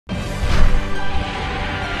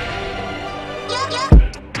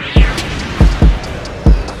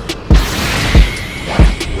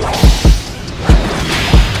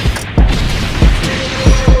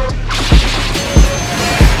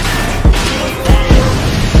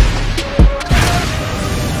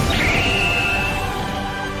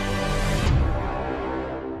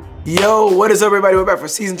Yo, what is up, everybody? We're back for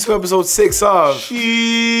season 2, episode 6 of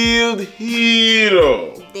Shield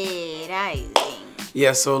Hero. The Rising.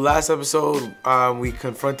 Yeah, so last episode, we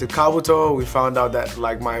confronted Kabuto. We found out that,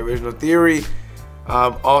 like my original theory,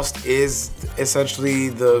 Ost is essentially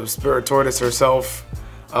the spirit tortoise herself.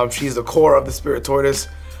 She's the core of the spirit tortoise.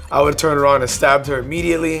 I would have turned around and stabbed her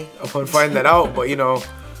immediately upon finding that out, but you know,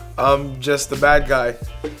 I'm just the bad guy.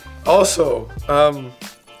 Also, I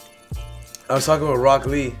was talking with Rock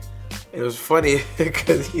Lee. It was funny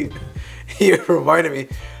because he reminded me.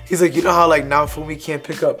 He's like, you know how like now Fumi can't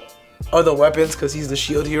pick up other weapons because he's the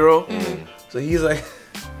shield hero. So he's like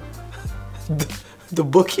the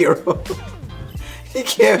book hero. he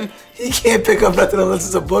can't pick up nothing unless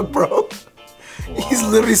it's a book, bro. Wow. He's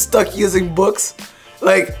literally stuck using books.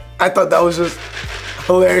 Like, I thought that was just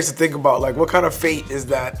hilarious to think about. Like, what kind of fate is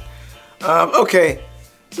that? Okay,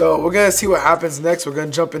 so we're gonna see what happens next. We're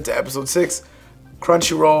gonna jump into episode 6.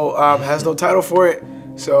 Crunchyroll has no title for it,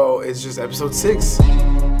 so it's just episode 6.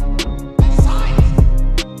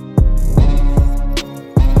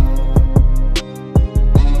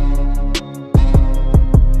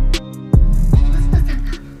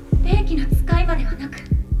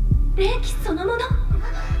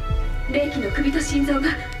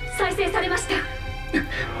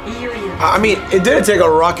 I mean, it didn't take a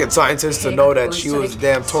rocket scientist to know that she was a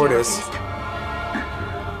damn tortoise.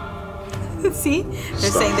 See? They're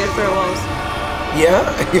saying their farewells.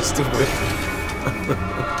 Yeah? You're stupid.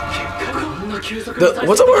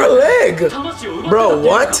 What's up with her leg? Bro,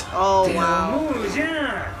 what? Oh, wow.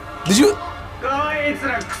 Did you?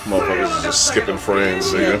 Motherfuckers is just skipping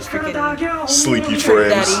frames, nigga. Sleepy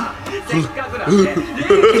frames.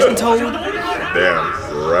 Damn,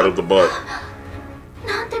 right up the butt.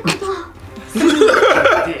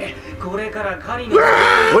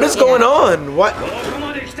 What is going on? What?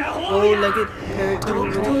 Oh, look at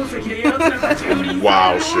her.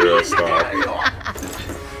 Wow, shit, stop.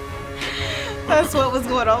 That's what was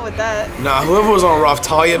going on with that. Nah, whoever was on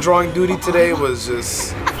Raftalia drawing duty today was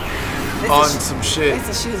just on some shit. I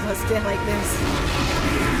said she was gonna stand like this.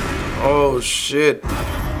 Oh shit.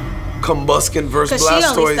 Combuskin versus Blastoise.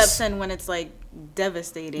 Because she only steps in when it's like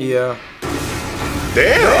devastating. Yeah.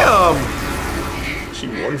 Damn! She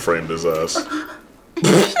one-framed his ass.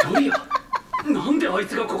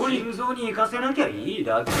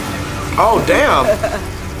 Oh damn!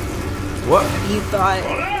 What? You thought?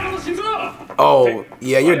 Oh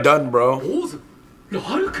yeah, you're done, bro.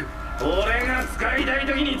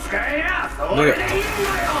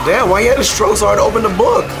 Damn, why you had a stroke so hard to open the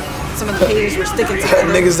book? Some of the pages were sticking together.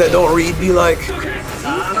 Niggas that don't read be like.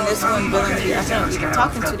 And this one, Blvd, I don't be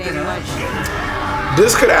talking too damn much.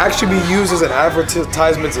 This could actually be used as an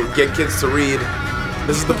advertisement to get kids to read.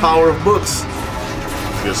 This is the power of books.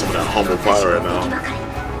 Get some of that humble pie right now.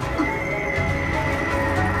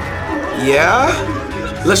 Yeah?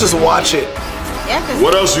 Let's just watch it. Yeah,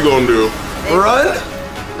 what else you gonna do? Run?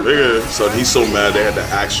 Nigga, son, he's so mad they had to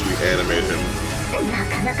actually animate him.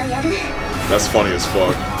 That's funny as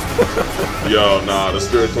fuck. Yo, nah, the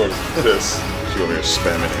spirit tortoise is pissed. She over here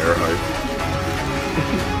spamming air hype.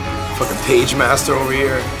 Fucking Page Master over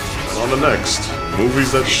here. And on the next,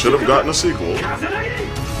 movies that should have gotten a sequel.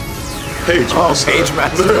 Page Master. Page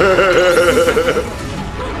Master.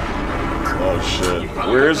 Oh shit.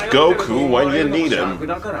 Where's Goku when you need him?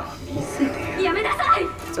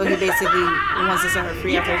 So he basically wants to set her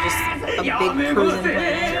free after just a big prison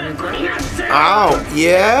plan. Ow,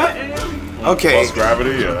 yeah? Okay. Plus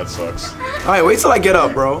gravity? Yeah, that sucks. Alright, wait till I get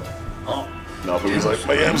up, bro. No, but he's like,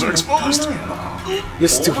 my yams are exposed. You're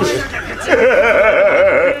stupid.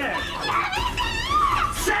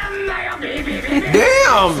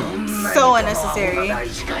 Damn! So unnecessary.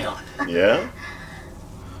 Yeah?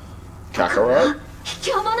 Kakarot?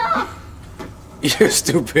 You're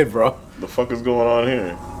stupid, bro. The fuck is going on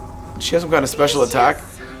here? She has some kind of special attack?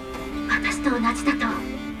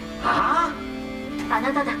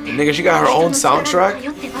 Nigga, she got her own soundtrack?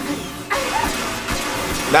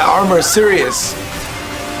 That armor is serious.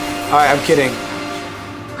 Alright, I'm kidding.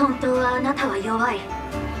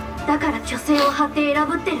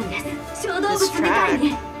 This track.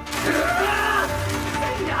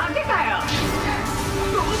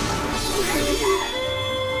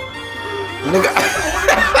 Nigga,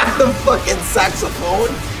 the fucking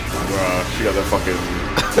saxophone? Bruh, she got that fucking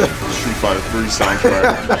Street Fighter 3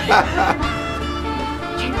 soundtrack.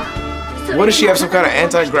 What does she have, some kind of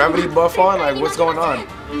anti-gravity buff on? Like, what's going on?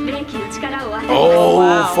 Oh,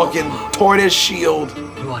 wow. Fucking tortoise shield.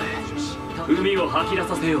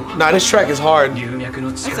 Nah, this track is hard.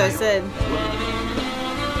 That's what I said.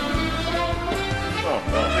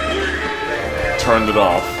 Turned it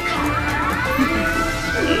off.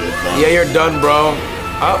 Yeah, you're done, bro.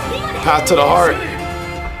 Up, path to the heart.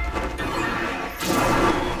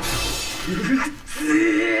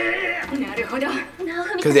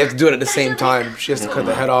 Because they have to do it at the same time. She has to cut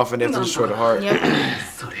the head off and they have to destroy the heart. Yep.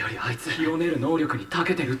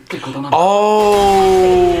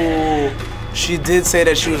 Oh, she did say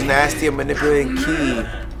that she was nasty at manipulating ki.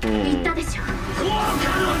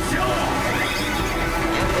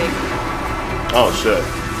 Oh shit.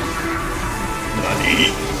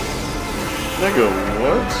 Nani? Nigga,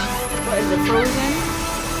 what? What is it, Frozen?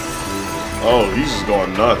 Oh, he's just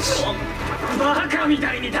going nuts. It's like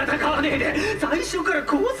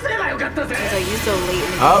you so late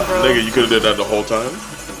in the Oh, game, bro. Nigga, you could have did that the whole time.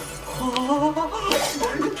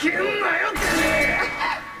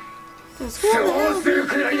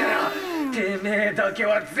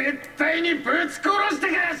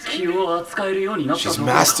 She's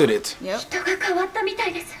mastered it. Yep.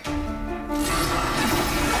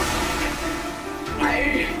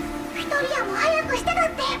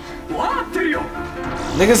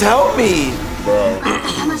 Niggas, help me. Bro.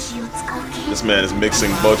 This man is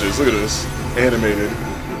mixing budgets. Look at this. Animated.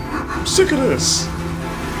 I'm sick of this.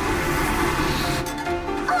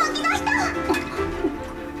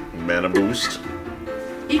 Mana boost.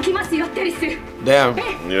 Damn.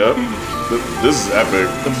 Yep. This is epic.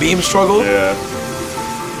 The beam struggle? Yeah.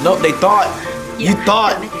 Nope, they thought. You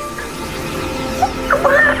thought.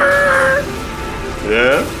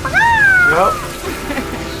 Yeah? Yep.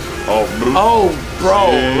 Oh, blue. Oh,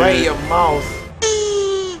 bro, Shit. right in your mouth.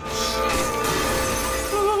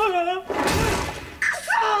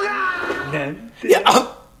 Yeah.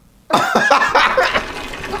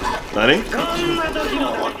 Nani?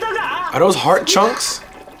 Are those heart chunks?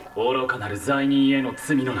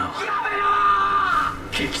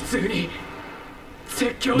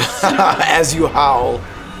 As you howl.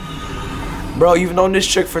 Bro, you've known this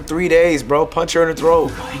chick for 3 days, bro. Punch her in the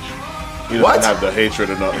throat. He doesn't have the hatred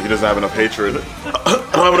enough. He doesn't have enough hatred. I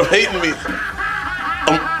don't have enough hate in me.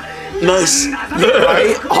 Nice.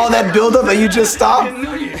 Right? All that buildup and you just stop?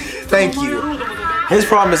 Thank you. His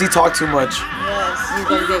problem is he talked too much. Yes, he's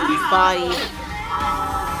gonna get bodied.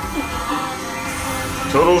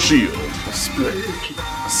 Total shield.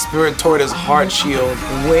 Spirit toward his heart shield.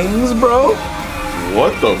 Wings, bro?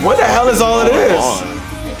 What the? What the hell is all it is?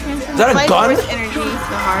 Is that a gun? Energy, the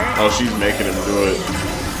heart. Oh, she's making him do it.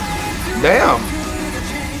 Damn.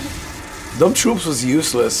 Them troops was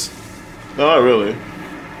useless. No, not really.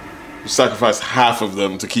 You sacrificed half of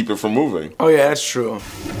them to keep it from moving. Oh yeah, that's true.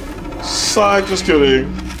 Psych, just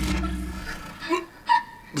kidding.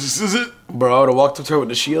 This is it. Bro, I would've walked up to her with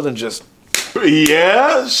the shield and just...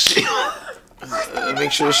 Yeah?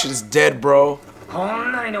 make sure this shit is dead, bro.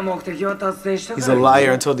 He's a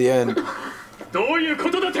liar until the end.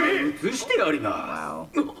 Wow.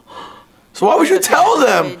 So why would you tell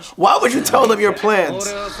them? Why would you tell them your plans?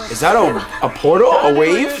 Is that a portal? A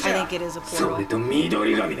wave? I think it is a portal.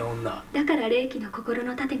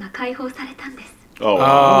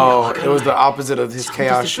 Oh, it was the opposite of his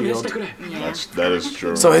chaos shield. That is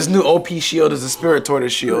true. So his new OP shield is the spirit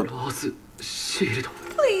tortoise shield.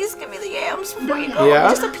 Please give me the yams. Yeah?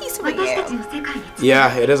 Just a piece of a yam.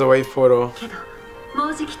 Yeah, it is a wave portal.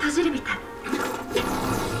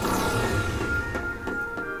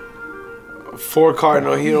 4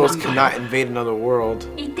 cardinal heroes cannot invade another world.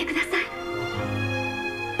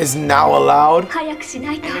 Is now allowed?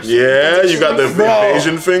 Yeah, you got the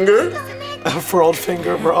Asian finger. A furled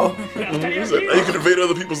finger, bro. You can invade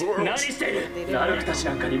other people's worlds.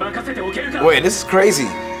 Wait, this is crazy.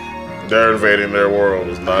 They're invading their world.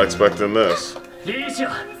 Was not expecting this.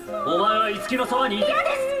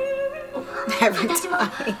 Every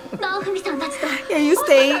time. Yeah, you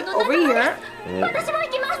stay over here. Damn, you're just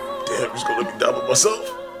gonna let me down by myself.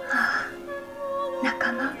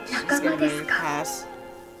 She's gonna let you pass.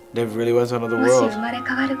 They really went to another world.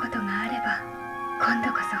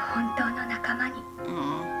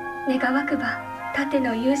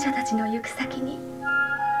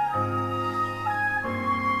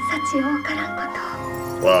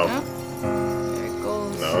 Wow. There it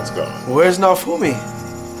goes. Now it's gone. Where's Naofumi?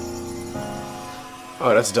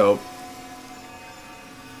 Oh, that's dope.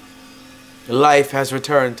 Life has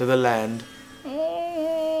returned to the land.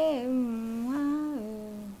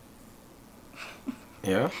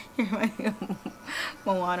 Yeah?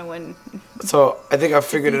 Moana when So, I think I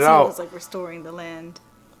figured it was out. like restoring the land.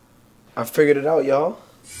 I figured it out, y'all.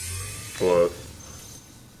 What?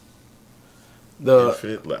 The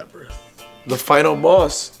Infinite Labyrinth. the final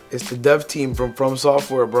boss is the dev team from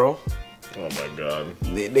Software, bro. Oh my god.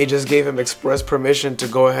 They just gave him express permission to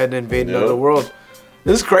go ahead and invade another world.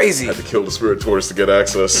 This is crazy. Had to kill the spirit tortoise to get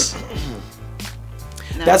access.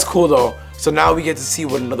 No. That's cool though. So now we get to see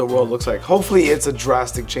what another world looks like. Hopefully it's a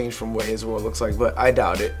drastic change from what his world looks like, but I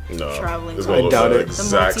doubt it. No, Traveling it's time. gonna look doubt the it.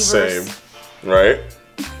 exact The same, multiverse. right?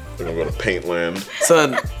 They're gonna go to Paint Land.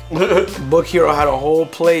 Son, Book Hero had a whole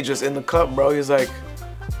play just in the cup, bro. He was like,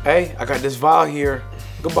 hey, I got this vial here.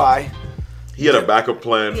 Goodbye. He had a backup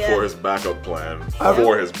plan Yeah. for his backup plan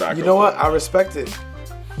for his backup. You know what? plan. I respect it.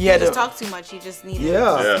 He He had just to. talked too much. He just needed.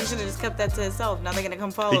 Yeah. Yeah. He should have just kept that to himself. Now they're gonna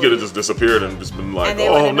come follow. He could have just disappeared and just been like, And they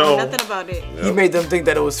 "Oh wouldn't know no." nothing about it. He made them think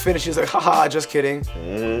that it was finished. He's like, haha, just kidding.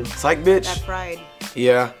 It's like, bitch. That pride.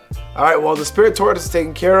 Yeah. All right, well, the spirit tortoise is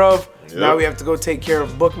taken care of. Yep. Now we have to go take care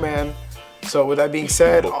of Bookman. So with that being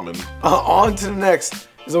said, Bookman. On to the next.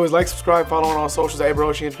 As always, like, subscribe, follow on all socials,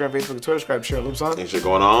 YaBoyRoshi, Instagram, Facebook, and Twitter. Subscribe, share, loops on. Ain't shit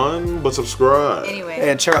going on, but subscribe. Anyway.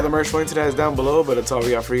 And check out the merch link to that is down below, but that's all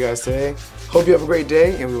we got for you guys today. Hope you have a great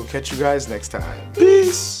day, and we will catch you guys next time.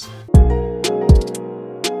 Peace.